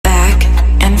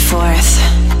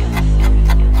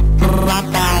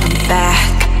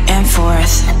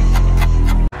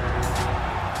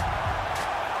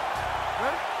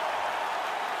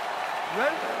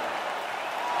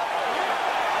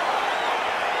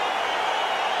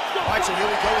All right, so here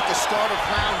we go with the start of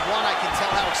round one. I can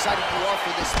tell how excited you are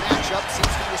for this matchup.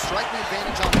 Seems to be a striking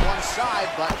advantage on one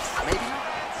side, but maybe not.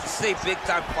 This is a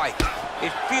big-time fight.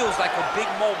 It feels like a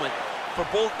big moment for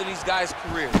both of these guys'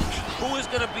 careers. Who is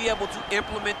going to be able to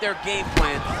implement their game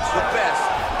plan the best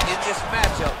in this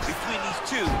matchup between these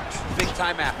two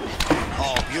big-time athletes?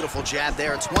 Oh, beautiful jab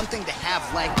there. It's one thing to have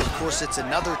length. Of course, it's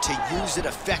another to use it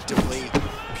effectively.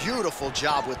 Beautiful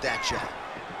job with that jab.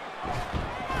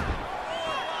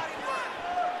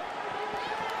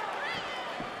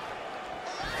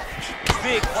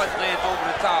 Big punch lands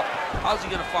over the top. How's he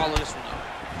going to follow this one up?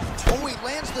 Oh, he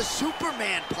lands the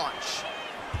Superman punch.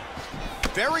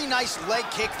 Very nice leg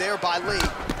kick there by Lee.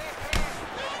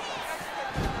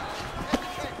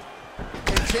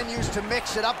 Continues to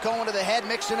mix it up, going to the head,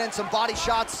 mixing in some body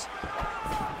shots.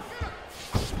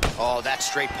 Oh, that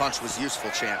straight punch was useful,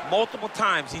 champ. Multiple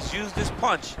times he's used this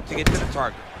punch to get to the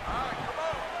target.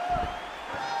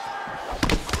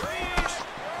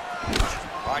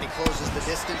 All right, he closes the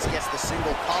distance, gets the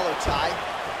single collar tie.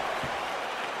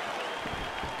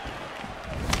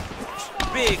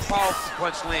 Big, powerful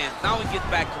punch lands. Now he gets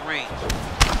back to range.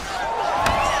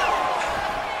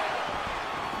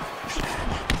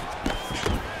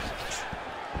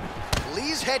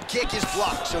 Lee's head kick is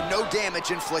blocked, so no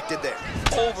damage inflicted there.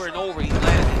 Over and over, he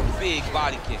landed big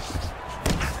body kicks.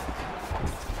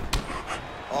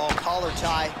 Oh, collar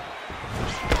tie.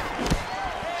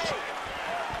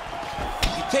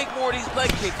 You take more of these leg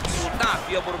kicks, you will not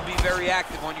be able to be very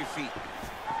active on your feet.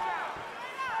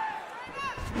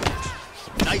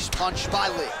 Nice punch by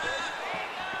Lee.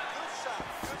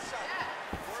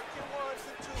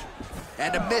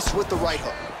 And a miss with the right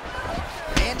hook.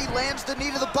 And he lands the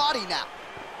knee to the body now.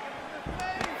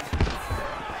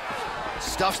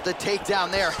 Stuffs the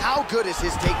takedown there. How good is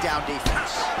his takedown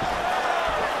defense?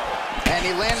 And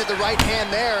he landed the right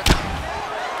hand there.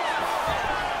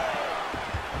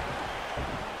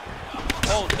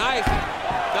 Oh, nice.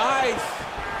 Nice.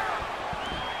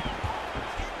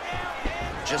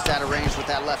 Just out of range with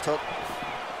that left hook.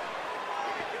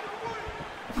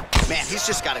 Man, he's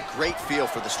just got a great feel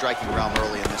for the striking realm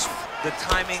early in this one. The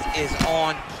timing is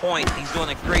on point. He's doing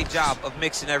a great job of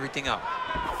mixing everything up.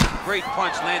 Great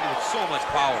punch landed with so much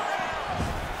power.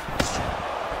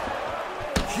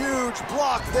 Huge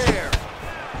block there.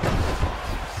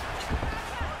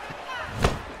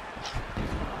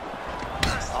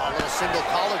 Oh, a little single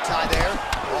collar tie there.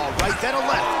 Oh, right then a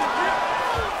left.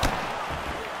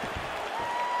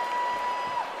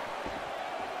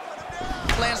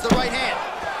 Lands the right hand.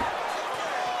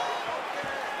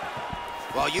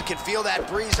 Well, you can feel that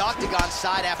breeze octagon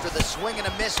side after the swing and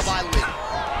a miss by Lee.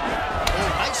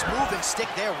 Oh, nice move and stick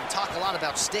there. We talk a lot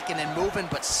about sticking and moving,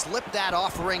 but slipped that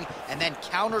offering and then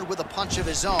countered with a punch of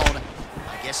his own.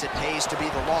 I guess it pays to be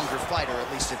the longer fighter.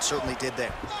 At least it certainly did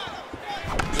there.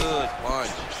 Good punch.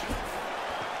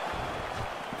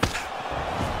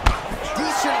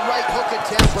 Decent right hook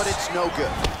attempt, but it's no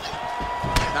good.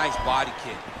 Nice body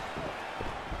kick.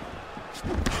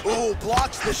 Ooh,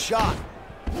 blocks the shot.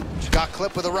 Got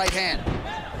clipped with the right hand.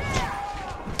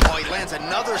 Oh, he lands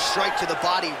another strike to the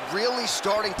body, really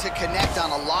starting to connect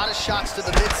on a lot of shots to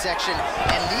the midsection,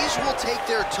 and these will take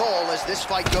their toll as this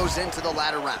fight goes into the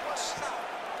latter rounds.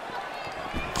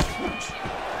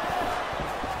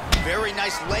 Very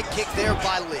nice leg kick there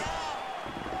by Lee.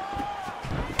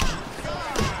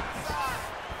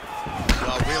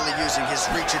 Well, really using his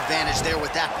reach advantage there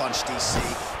with that punch, DC.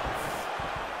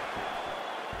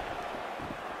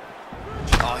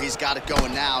 Oh, he's got it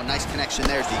going now. Nice connection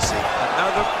there, DC.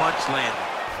 Another punch landed.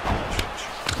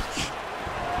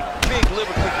 Big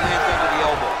liver kick lands under the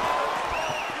elbow.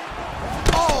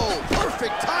 Oh,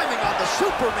 perfect timing on the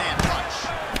Superman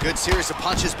punch. Good series of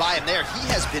punches by him there. He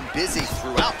has been busy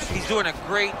throughout. He's doing a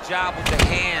great job with the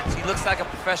hands. He looks like a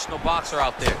professional boxer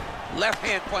out there. Left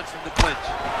hand punch from the clinch.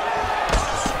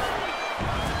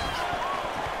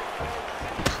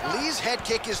 Lee's head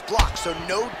kick is blocked, so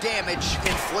no damage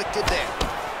inflicted there.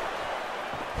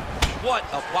 What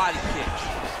a body kick.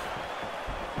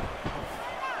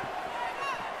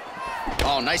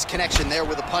 Oh, nice connection there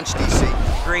with a punch, DC.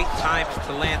 Great timing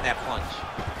to land that punch.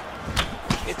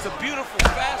 It's a beautiful,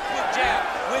 fast, quick jab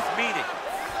with meaning.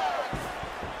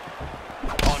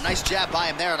 Oh, nice jab by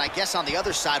him there, and I guess on the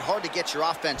other side, hard to get your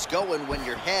offense going when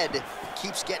your head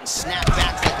keeps getting snapped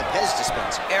back like a Pez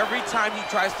dispenser. Every time he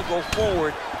tries to go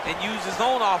forward and use his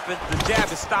own offense, the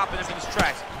jab is stopping him in his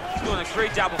tracks. He's doing a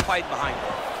great job of fighting behind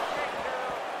him.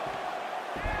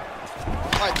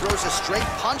 All right, throws a straight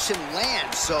punch and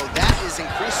lands, so that is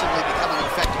increasingly becoming an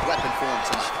effective weapon for him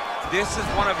tonight. This is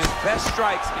one of his best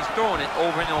strikes. He's throwing it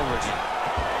over and over again.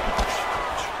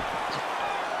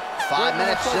 5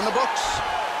 minutes in the books.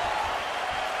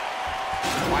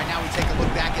 All right, now we take a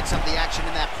look back at some of the action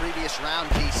in that previous round,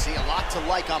 DC. A lot to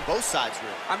like on both sides,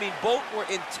 really. I mean, both were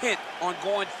intent on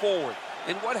going forward.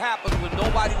 And what happens when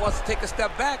nobody wants to take a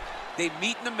step back? They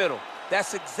meet in the middle.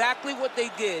 That's exactly what they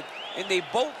did, and they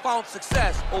both found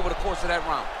success over the course of that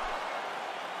round.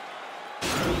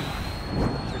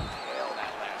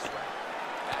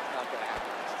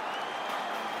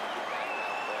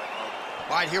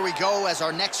 All right, here we go as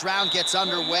our next round gets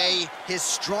underway. His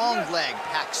strong leg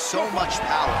packs so much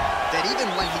power that even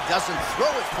when he doesn't throw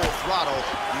it full throttle,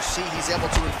 you see he's able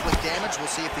to inflict damage.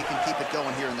 We'll see if he can keep it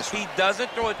going here in this round. He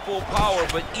doesn't throw it full power,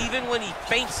 but even when he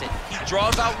feints it, he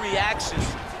draws out reactions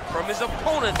from his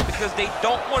opponents because they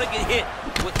don't want to get hit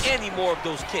with any more of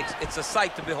those kicks. It's a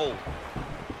sight to behold.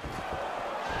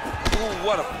 Ooh,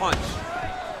 what a punch.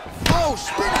 Oh,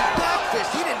 spinning back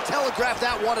fist. He didn't telegraph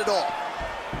that one at all.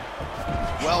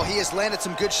 Well, he has landed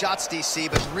some good shots,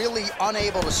 DC, but really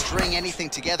unable to string anything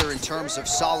together in terms of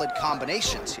solid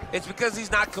combinations here. It's because he's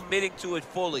not committing to it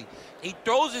fully. He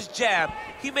throws his jab.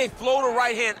 He may float a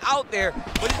right hand out there,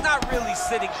 but he's not really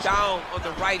sitting down on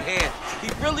the right hand. He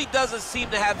really doesn't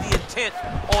seem to have the intent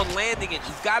on landing it.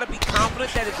 He's got to be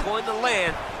confident that it's going to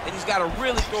land, and he's got to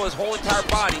really throw his whole entire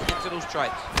body into those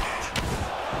strikes.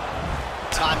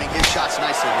 Timing his shots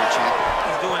nicely here, champ.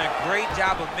 He's doing a great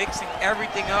job of mixing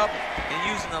everything up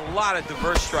and using a lot of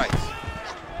diverse strikes.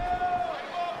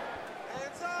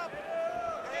 Hands up!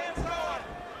 Hands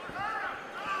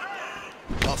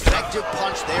on! Effective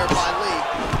punch there by Lee.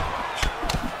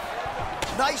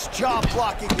 Nice job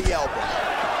blocking the elbow.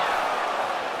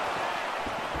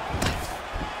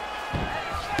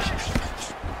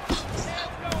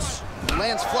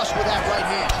 Lands flush with that right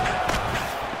hand.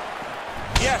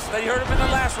 Yes, that hurt him in the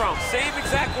last round. Same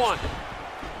exact one.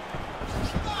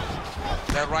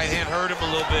 That right hand hurt him a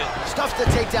little bit. Stuffs the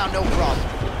takedown, no problem.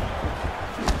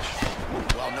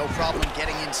 Well, no problem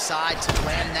getting inside to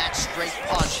land that straight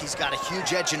punch. He's got a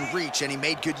huge edge and reach, and he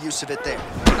made good use of it there.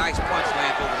 Nice punch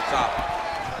lands over the top.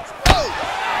 Oh!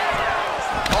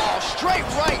 Oh, straight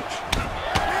right.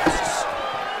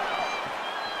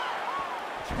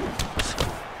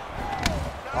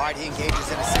 All right, he engages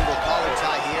in a single collar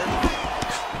tie here.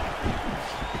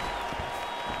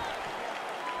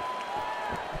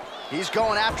 He's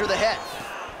going after the head.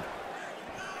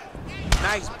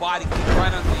 Nice body kick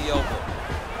right under the elbow.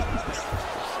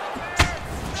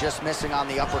 Just missing on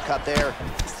the uppercut there.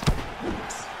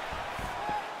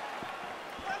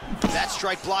 That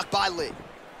strike blocked by Lee.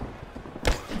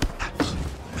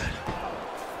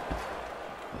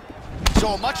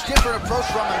 So a much different approach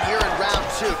from him here in round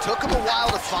two. Took him a while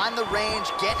to find the range,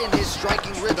 get in his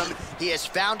striking rhythm. He has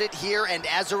found it here, and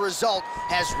as a result,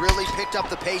 has really picked up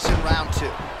the pace in round two.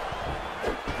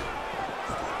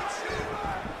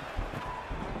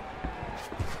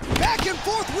 Back and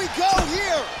forth we go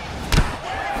here.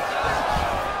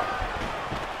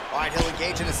 All right, he'll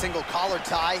engage in a single collar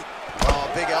tie. Oh,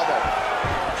 big elbow.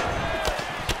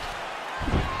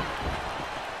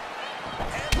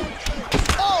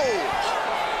 Oh!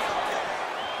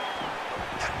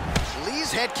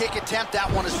 Lee's head kick attempt,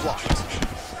 that one is blocked.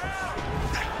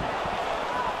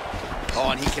 Oh,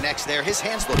 and he connects there. His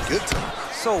hands look good to him.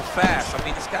 So fast. I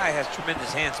mean, this guy has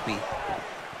tremendous hand speed.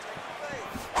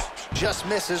 Just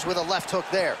misses with a left hook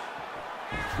there.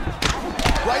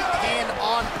 Right hand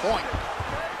on point.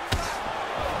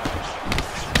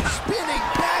 Spinning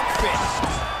back fist.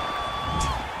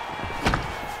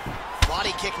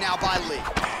 Body kick now by Lee.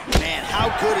 Man,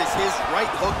 how good is his right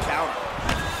hook counter?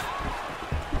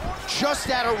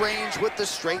 Just out of range with the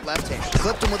straight left hand.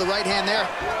 Clipped him with the right hand there.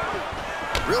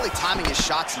 Really timing his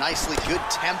shots nicely. Good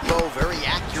tempo, very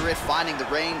accurate, finding the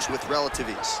range with relative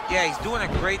ease. Yeah, he's doing a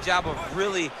great job of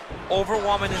really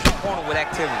overwhelming his opponent with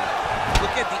activity.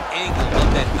 Look at the angle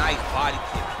of that nice body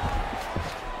kick.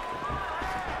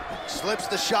 Slips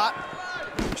the shot.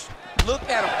 Look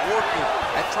at him working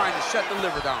at trying to shut the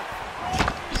liver down.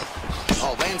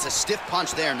 Oh, lands a stiff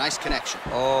punch there. Nice connection.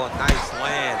 Oh, nice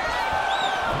land.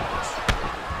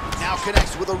 Now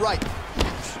connects with a right.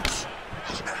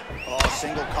 Oh,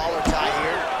 single collar tie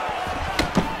here.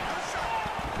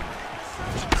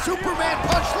 Superman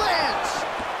punch lands.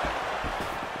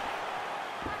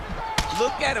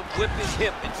 Look at him whip his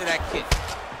hip into that kick.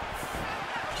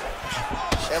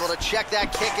 Able to check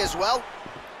that kick as well.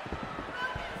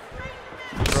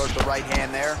 Throws the right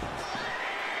hand there.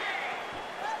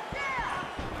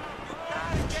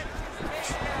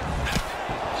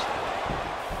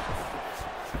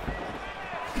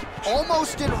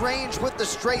 Almost in range with the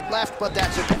straight left, but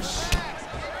that's a miss.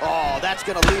 Oh, that's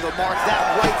gonna leave a mark.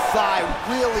 That right thigh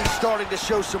really starting to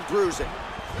show some bruising.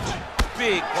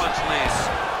 Big punch lands.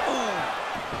 Ooh.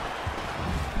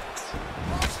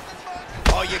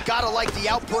 Oh, you gotta like the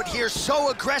output here. So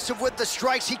aggressive with the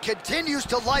strikes. He continues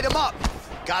to light him up.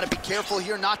 Gotta be careful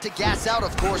here not to gas out,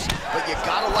 of course, but you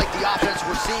gotta like the offense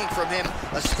we're seeing from him,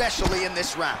 especially in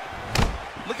this round.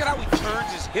 Look at how he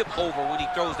turns his hip over when he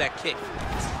throws that kick.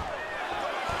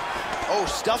 Oh,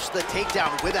 stuffs the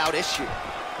takedown without issue.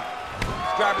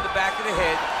 He's grabbing the back of the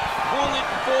head, pulling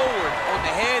forward on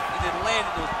the head, and then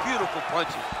landing those beautiful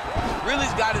punches.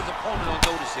 Really's got his opponent on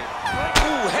notice here.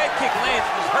 Ooh, head kick lands,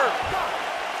 was hurt.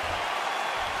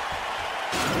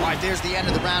 All right, there's the end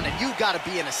of the round, and you've got to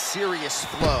be in a serious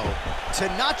flow to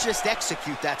not just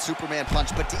execute that Superman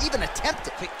punch, but to even attempt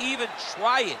it. To even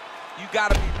try it, you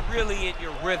got to be really in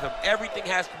your rhythm. Everything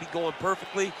has to be going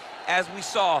perfectly, as we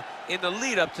saw in the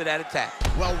lead up to that attack.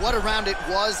 Well, what a round it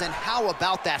was, and how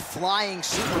about that flying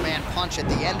Superman punch at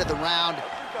the end of the round?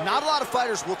 Not a lot of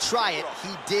fighters will try it.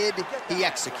 He did, he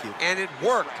executed. And it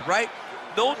worked, right?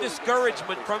 No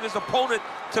discouragement from his opponent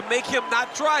to make him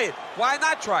not try it. Why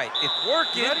not try it? It's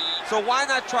working, so why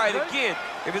not try it again?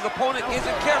 If his opponent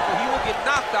isn't careful, he will get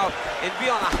knocked out and be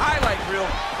on a highlight reel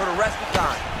for the rest of the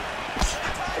time.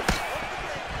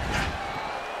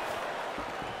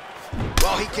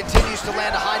 Well, he continues to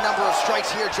land a high number of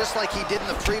strikes here, just like he did in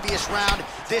the previous round.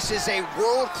 This is a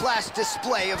world-class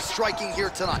display of striking here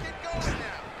tonight.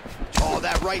 Oh,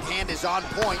 that right hand is on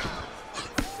point.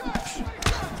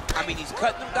 I mean, he's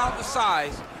cutting them down to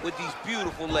size with these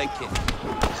beautiful leg kicks.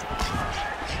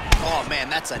 Oh, man,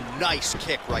 that's a nice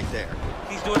kick right there.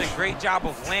 He's doing a great job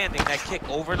of landing that kick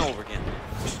over and over again.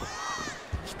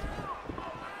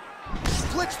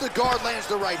 Flicks the guard, lands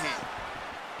the right hand.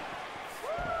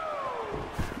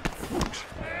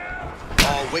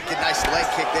 Oh, wicked nice leg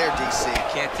kick there, DC.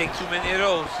 Can't take too many of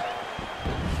those.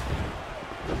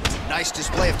 Nice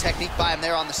display of technique by him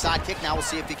there on the side kick. Now we'll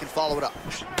see if he can follow it up.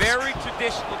 Very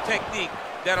traditional technique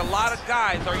that a lot of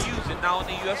guys are using now in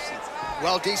the UFC.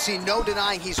 Well, DC, no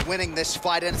denying he's winning this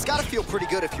fight, and it's got to feel pretty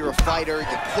good if you're a fighter.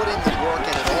 You put in the work,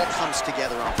 and it all comes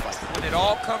together on fight. When it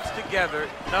all comes together,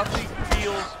 nothing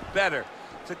feels better.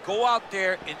 To go out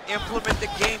there and implement the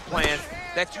game plan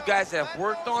that you guys have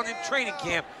worked on in training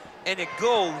camp, and it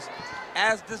goes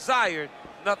as desired,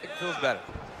 nothing feels better.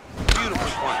 Beautiful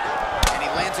point. And he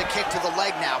lands a kick to the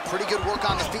leg now. Pretty good work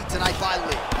on the feet tonight by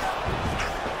Lee.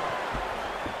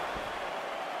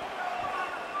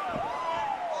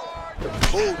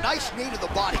 Oh, nice knee to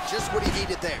the body. Just what he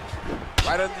needed there.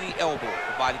 Right under the elbow,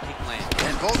 the body kick lands.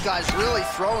 And both guys really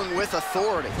throwing with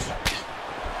authority.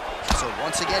 So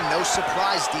once again, no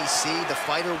surprise, DC. The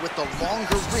fighter with the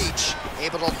longer reach,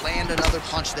 able to land another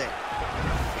punch there.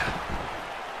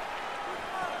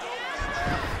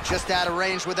 Just out of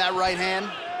range with that right hand.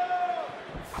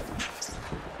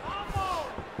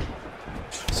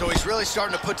 So he's really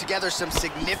starting to put together some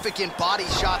significant body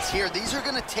shots here. These are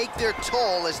going to take their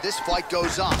toll as this fight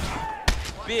goes on.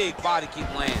 Big body kick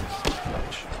lands.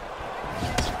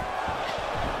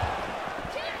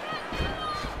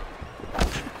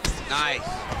 Nice.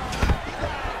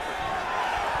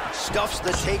 Stuffs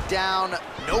the takedown,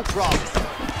 no problem.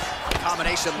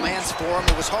 Combination lands for him.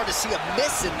 It was hard to see a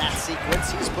miss in that sequence.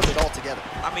 He's put it all together.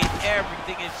 I mean,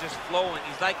 everything is just flowing.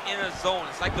 He's like in a zone.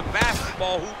 It's like the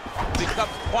basketball hoop becomes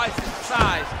twice its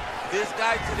size. This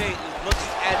guy today is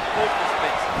looking at focus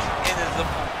space and his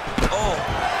opponent. Oh.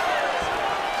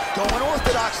 Going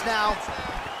orthodox now.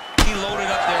 He loaded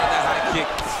up there on that high kick.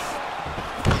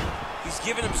 He's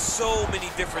giving him so many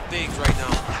different things right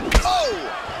now. Oh!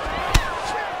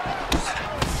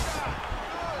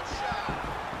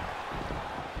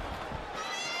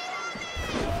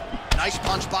 Nice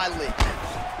punch by Lee.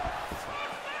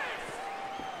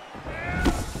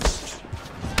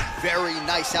 Very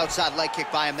nice outside leg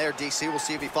kick by him there, DC. We'll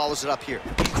see if he follows it up here.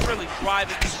 He's really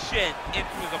driving his shin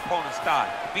into his opponent's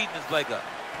thigh, beating his leg up.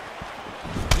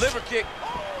 Liver kick.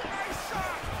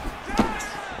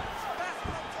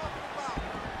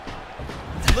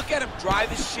 Look at him drive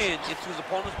his shin into his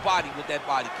opponent's body with that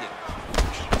body kick.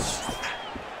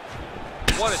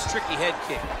 What a tricky head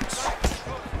kick.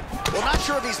 Well, not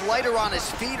sure if he's lighter on his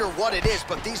feet or what it is,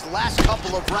 but these last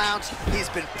couple of rounds, he's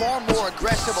been far more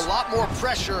aggressive, a lot more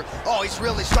pressure. Oh, he's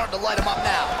really starting to light him up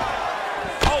now.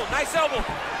 Oh, nice elbow.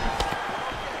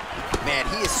 Man,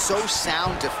 he is so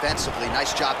sound defensively.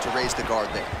 Nice job to raise the guard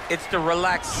there. It's the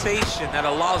relaxation that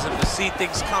allows him to see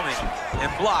things coming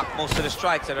and block most of the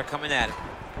strikes that are coming at him.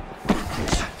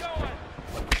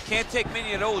 Can't take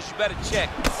many of those, you better check.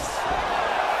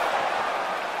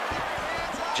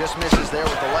 Just misses there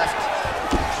with the left.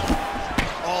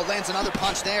 Oh, lands another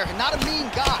punch there. Not a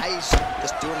mean guy. He's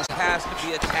just doing his... Has to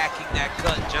be attacking that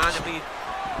cut, John. I mean,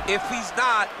 If he's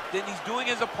not, then he's doing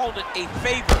his opponent a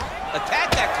favor.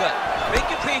 Attack that cut. Make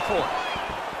him pay for it.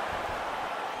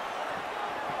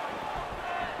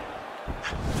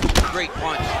 Great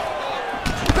punch.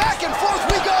 Back and forth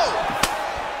we go.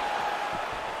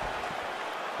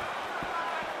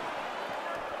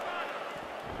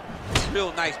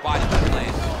 Real nice body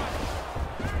land.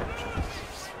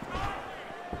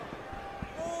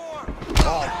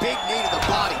 Oh, big knee to the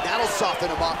body. That'll soften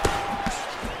him up.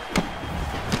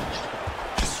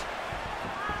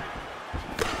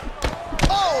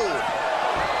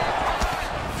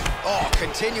 Oh,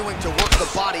 continuing to work the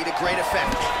body to great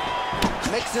effect.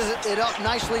 Mixes it up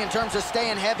nicely in terms of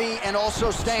staying heavy and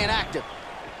also staying active.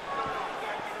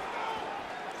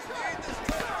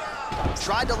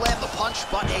 Tried to land the punch,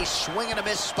 but a swing and a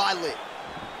miss by Lee.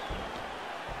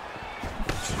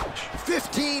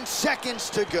 15 seconds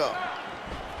to go.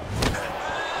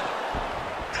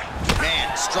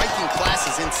 Man, striking class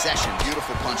is in session.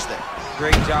 Beautiful punch there.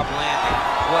 Great job landing.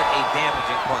 What a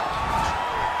damaging punch.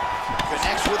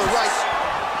 Connects with a right.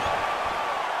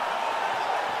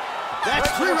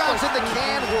 That's 3 rounds in the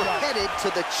can. We're headed to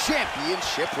the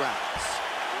championship rounds.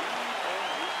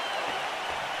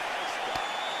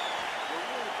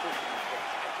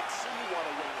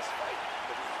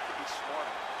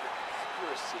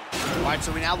 All right,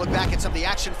 so we now look back at some of the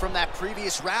action from that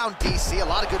previous round, DC. A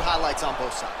lot of good highlights on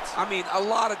both sides. I mean, a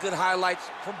lot of good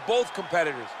highlights from both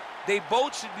competitors. They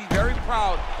both should be very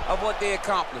proud of what they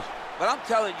accomplished. But I'm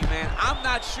telling you, man, I'm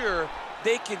not sure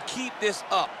they can keep this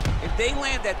up. If they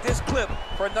land at this clip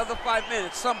for another 5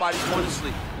 minutes, somebody's going to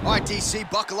sleep. All right, DC,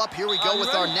 buckle up. Here we go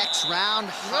with our next round.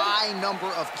 High number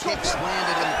of kicks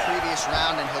landed in the previous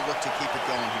round, and he'll look to keep it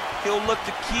going here. He'll look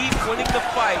to keep winning the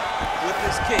fight with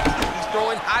his kick. He's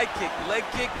throwing high kick, leg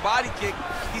kick, body kick.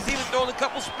 He's even throwing a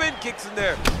couple spin kicks in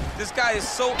there. This guy is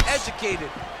so educated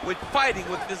with fighting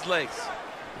with his legs.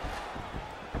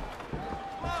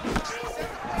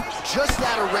 Just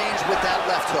out of range with that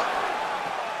left hook.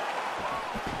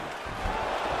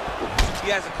 He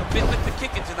has a commitment to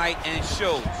kicking tonight, and it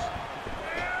shows.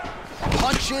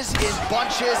 Punches in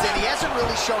bunches, and he hasn't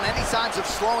really shown any signs of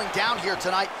slowing down here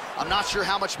tonight. I'm not sure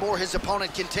how much more his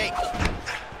opponent can take.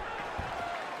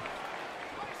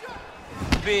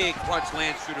 Big punch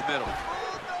lands through the middle.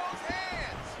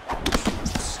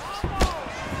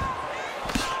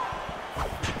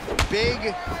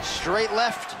 Big straight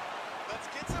left.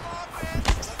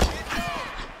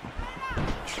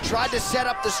 Tried to set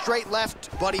up the straight left,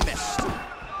 but he missed.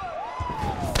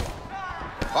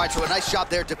 All right, so a nice job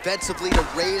there defensively to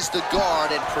raise the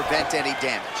guard and prevent any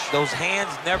damage. Those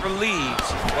hands never leave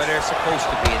where they're supposed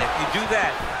to be, and if you do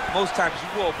that, most times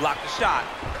you will block the shot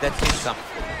that's incoming.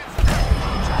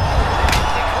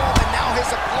 Kick home, and now his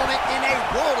opponent in a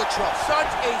world of trouble.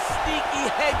 Such a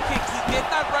sneaky head kick. He did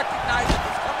not recognize it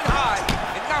was coming high,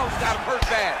 and now he's got him hurt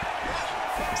bad.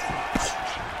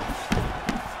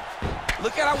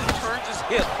 Look at how he turns his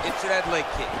hip into that leg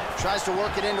kick. Tries to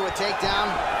work it into a takedown.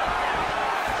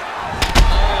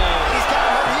 He's got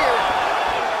him hurt here.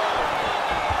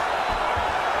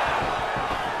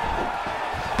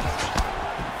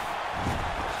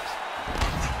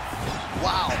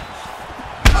 Wow.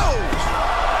 Oh!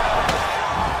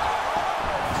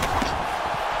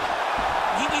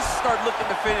 He needs to start looking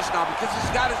to finish now because he's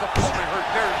got his opponent hurt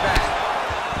very bad.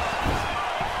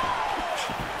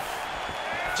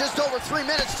 Just over 3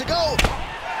 minutes to go.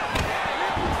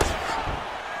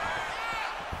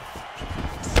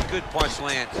 Good punch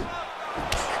lands.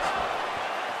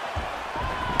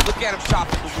 Look at him chop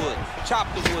the wood. Chop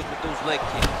the wood with those leg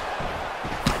kicks.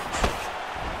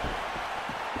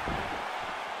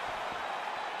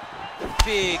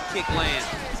 Big kick lands.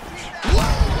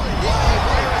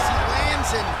 As he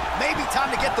lands, and maybe time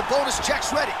to get the bonus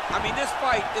checks ready. I mean, this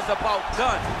fight is about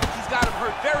done. He's got him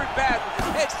hurt very bad with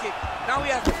his head kick. Now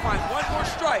he has to find one more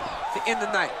strike to end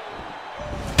the night.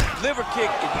 Liver kick,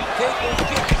 if you take those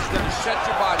kicks, it's gonna shut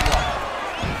your body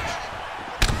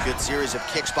off. Good series of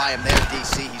kicks by him there,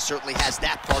 DC. He certainly has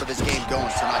that part of his game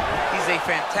going tonight. He's a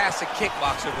fantastic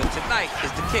kickboxer, but tonight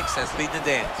is the kicks that's leading the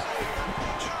dance.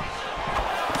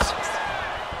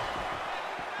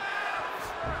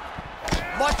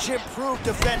 Much improved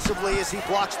defensively as he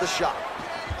blocks the shot.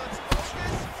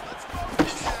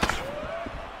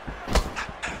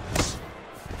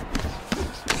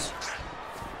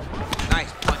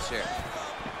 Nice punch there.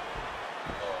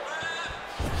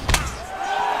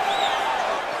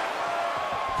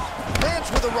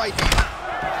 Lands with the right hand.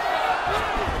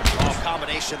 Oh,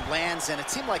 Combination lands, and it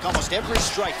seemed like almost every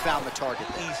strike found the target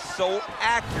there. He's so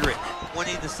accurate when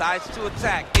he decides to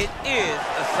attack. It is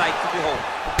a sight to behold.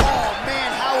 Oh,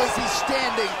 man, how is he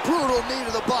standing? Brutal knee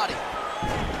to the body.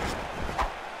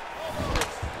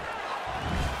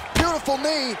 Beautiful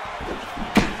knee.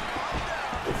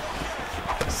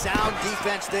 Sound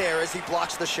defense there as he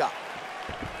blocks the shot.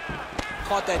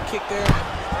 Caught that kick there.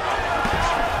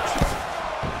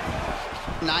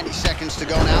 90 seconds to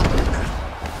go now.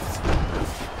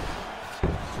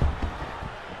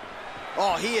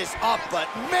 Oh, he is up, but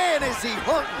man, is he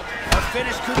hurting. A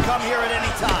finish could come here at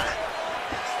any time.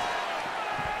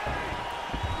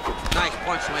 Nice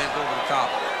punch lands over the top.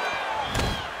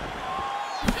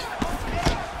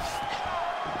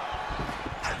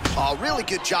 Oh, really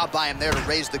good job by him there to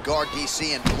raise the guard,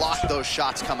 DC, and block those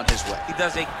shots coming his way. He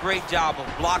does a great job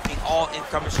of blocking all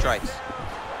incoming strikes.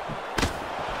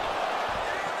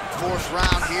 Fourth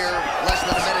round here, less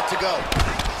than a minute to go.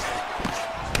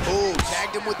 Ooh,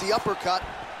 tagged him with the uppercut.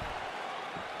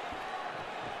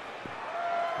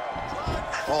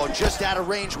 Oh, just out of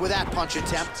range with that punch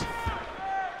attempt.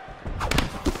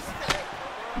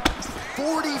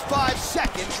 45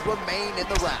 seconds remain in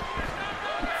the round.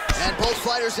 And both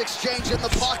fighters exchange in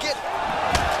the pocket.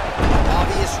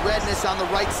 Obvious redness on the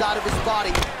right side of his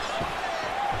body.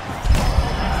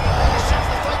 Finishes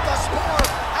the fight thus far.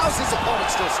 How's his opponent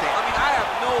still standing? I mean, I have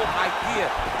no idea.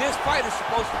 This fight is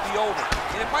supposed to be over.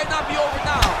 And it might not be over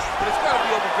now, but it's got to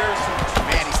be over very soon.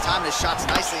 Man, he's timing his shots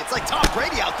nicely. It's like Tom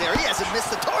Brady out there. He hasn't missed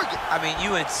the target. I mean,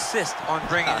 you insist on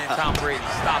bringing in Tom Brady.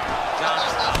 Stop it. John,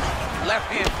 stop it. Left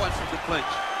hand punch from the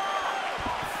clinch.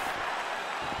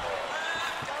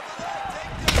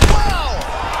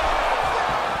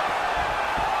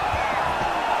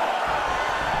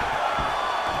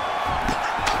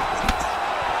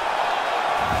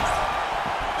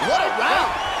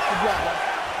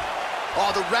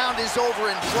 Oh, the round is over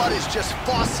and blood is just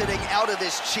fauceting out of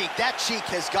this cheek. That cheek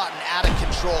has gotten out of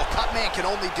control. Cutman can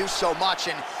only do so much,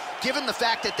 and given the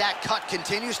fact that that cut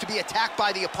continues to be attacked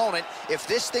by the opponent, if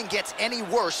this thing gets any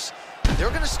worse, they're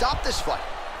going to stop this fight.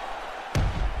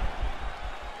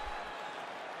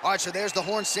 All right, so there's the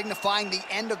horn signifying the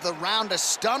end of the round. A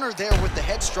stunner there with the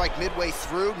head strike midway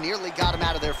through. Nearly got him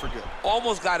out of there for good.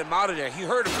 Almost got him out of there. He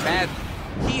hurt him bad.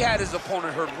 He had his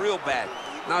opponent hurt real bad.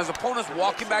 Now his opponent's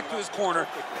walking back to his corner.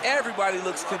 Everybody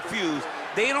looks confused.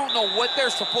 They don't know what they're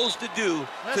supposed to do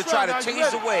to try to change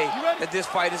the way that this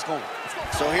fight is going.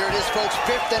 So here it is, folks,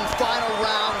 fifth and final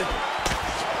round.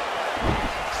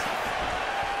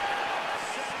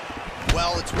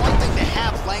 Well, it's one thing to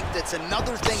have length, it's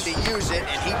another thing to use it,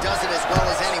 and he does it as well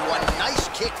as anyone. Nice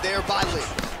kick there by Lee.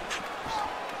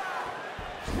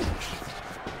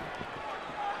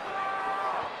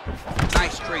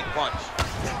 Nice straight punch.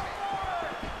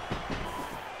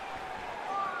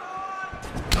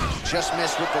 Just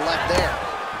missed with the left there.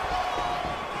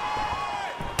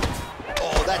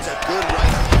 Oh, that's a good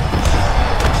right.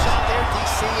 Shot there,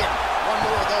 DC, and one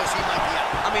more of those, he might be out.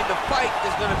 I mean, the fight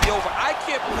is going to be over. I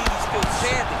can't believe he's still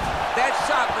standing. That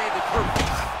shot landed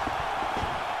perfect.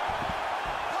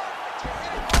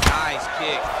 Nice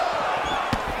kick.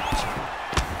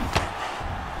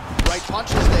 Right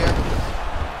punches there.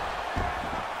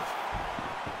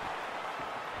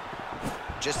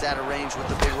 Just out of range with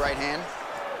the big right hand.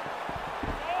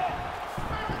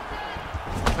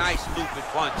 Nice looping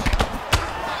punch.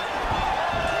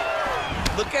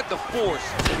 Look at the force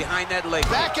behind that leg.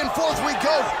 Back and forth we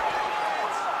go.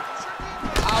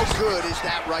 How good is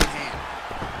that right hand?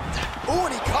 Ooh,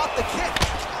 and he caught the kick.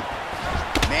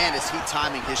 Man, is he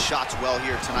timing his shots well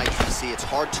here tonight, DC. It's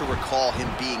hard to recall him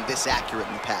being this accurate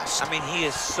in the past. I mean, he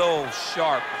is so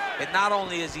sharp. And not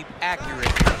only is he accurate,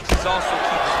 he's also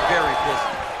keeping very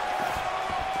busy.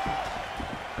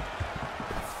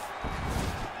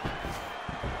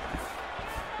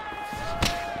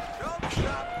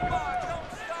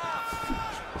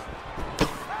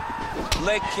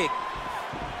 Leg kick.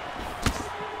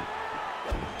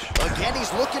 Again,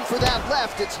 he's looking for that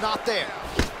left. It's not there.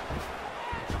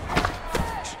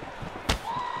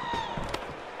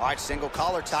 All right, single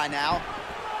collar tie now.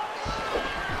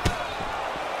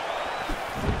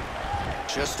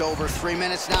 Just over 3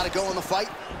 minutes now to go in the fight.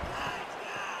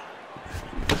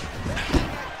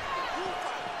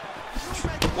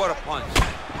 What a punch.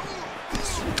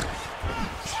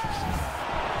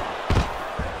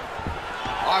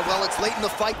 All right, well, it's late in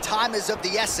the fight. Time is of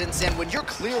the essence, and when you're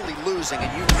clearly losing and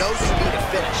you know you need a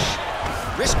finish,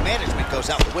 risk management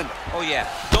goes out the window. Oh, yeah.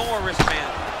 Don't risk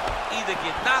management. Either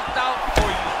get knocked out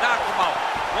or you knock them out.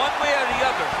 One way or the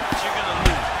other, you're going to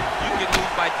lose. You can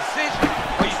lose by decision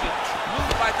or you can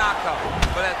lose by knockout.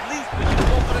 But at least when you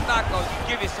go for the knockout,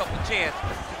 you give yourself a chance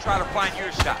to try to find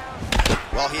your shot.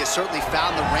 Well, he has certainly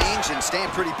found the range and staying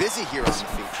pretty busy here as he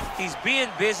feeds. He's being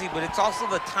busy, but it's also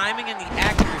the timing and the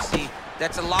accuracy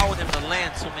that's allowing him to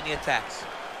land so many attacks.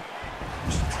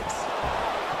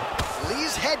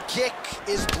 Lee's head kick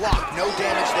is blocked. No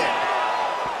damage there.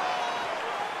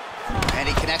 And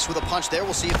he connects with a punch there.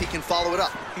 We'll see if he can follow it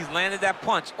up. He's landed that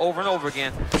punch over and over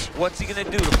again. What's he gonna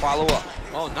do to follow up?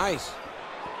 Oh, nice.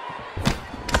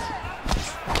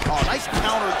 Oh, nice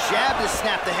counter jab to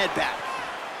snap the head back.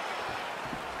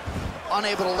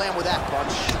 Unable to land with that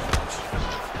punch.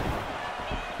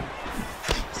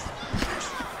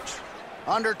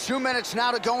 Under 2 minutes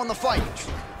now to go in the fight.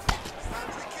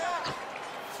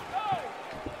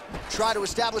 Try to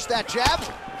establish that jab.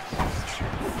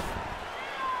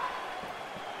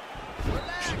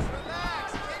 Relax. Keep your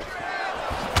hands.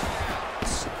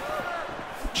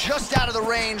 Just out of the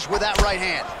range with that right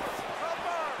hand.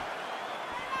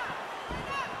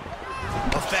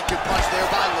 Effective punch there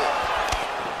by Lee.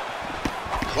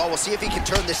 Well, we'll see if he can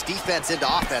turn this defense into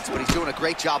offense, but he's doing a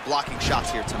great job blocking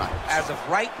shots here tonight. As of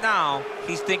right now,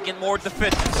 he's thinking more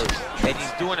defensively, and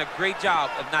he's doing a great job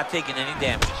of not taking any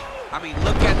damage. I mean,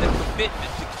 look at the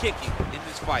commitment to kicking in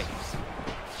this fight.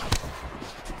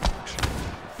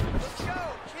 Let's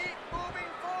go. Keep moving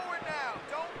forward now.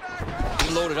 Don't back up. He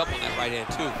loaded up on that right hand,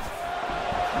 too.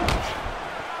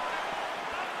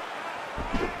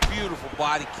 Beautiful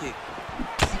body kick.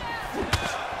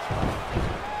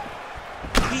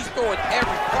 He's throwing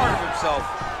every part of himself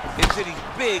into these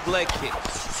big leg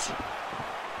kicks.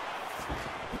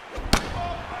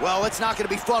 Well, it's not going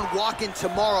to be fun walking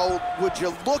tomorrow. Would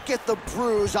you look at the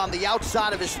bruise on the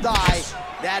outside of his thigh?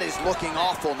 That is looking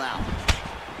awful now.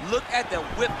 Look at the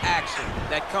whip action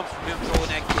that comes from him throwing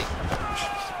that kick.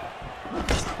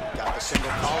 Got the single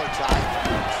collar tie.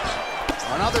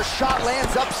 Another shot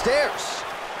lands upstairs.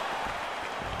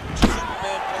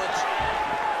 Superman punch.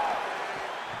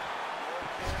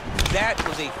 That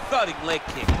was a thudding leg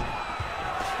kick.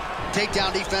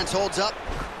 Takedown defense holds up.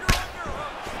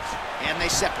 And they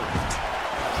separate.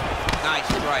 Nice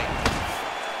right.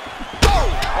 Oh,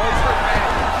 he's hurt bad.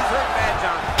 He's hurt bad,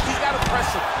 John. He's got to press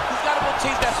him. He's got to go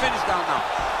chase that finish down now.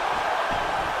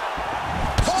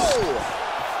 Oh!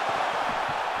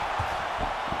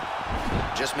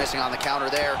 Just missing on the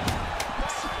counter there.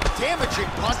 Damaging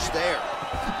punch there.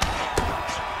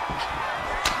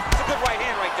 It's a good right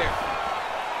hand right there.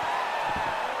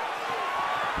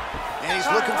 And he's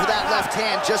looking for that left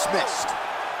hand, just missed.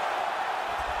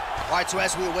 All right, so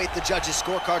as we await the judges'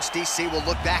 scorecards, DC will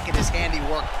look back at his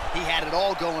handiwork. He had it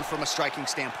all going from a striking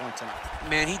standpoint tonight.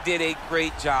 Man, he did a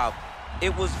great job.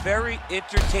 It was very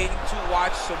entertaining to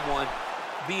watch someone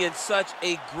be in such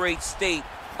a great state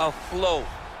of flow,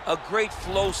 a great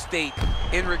flow state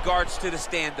in regards to the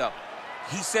stand-up.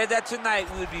 He said that tonight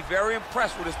we would be very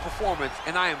impressed with his performance,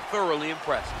 and I am thoroughly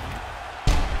impressed.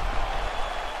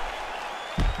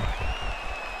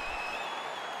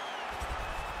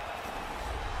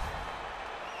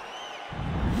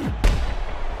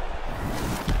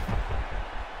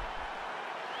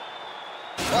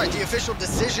 All right, the official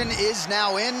decision is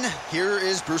now in. Here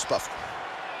is Bruce Buffer.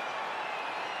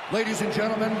 Ladies and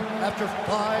gentlemen, after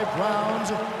 5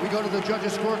 rounds, we go to the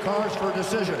judges' scorecards for a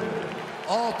decision.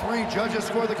 All 3 judges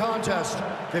score the contest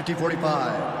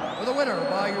 50-45. For the winner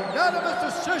by unanimous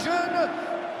decision,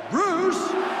 Bruce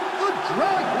the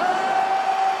Dragon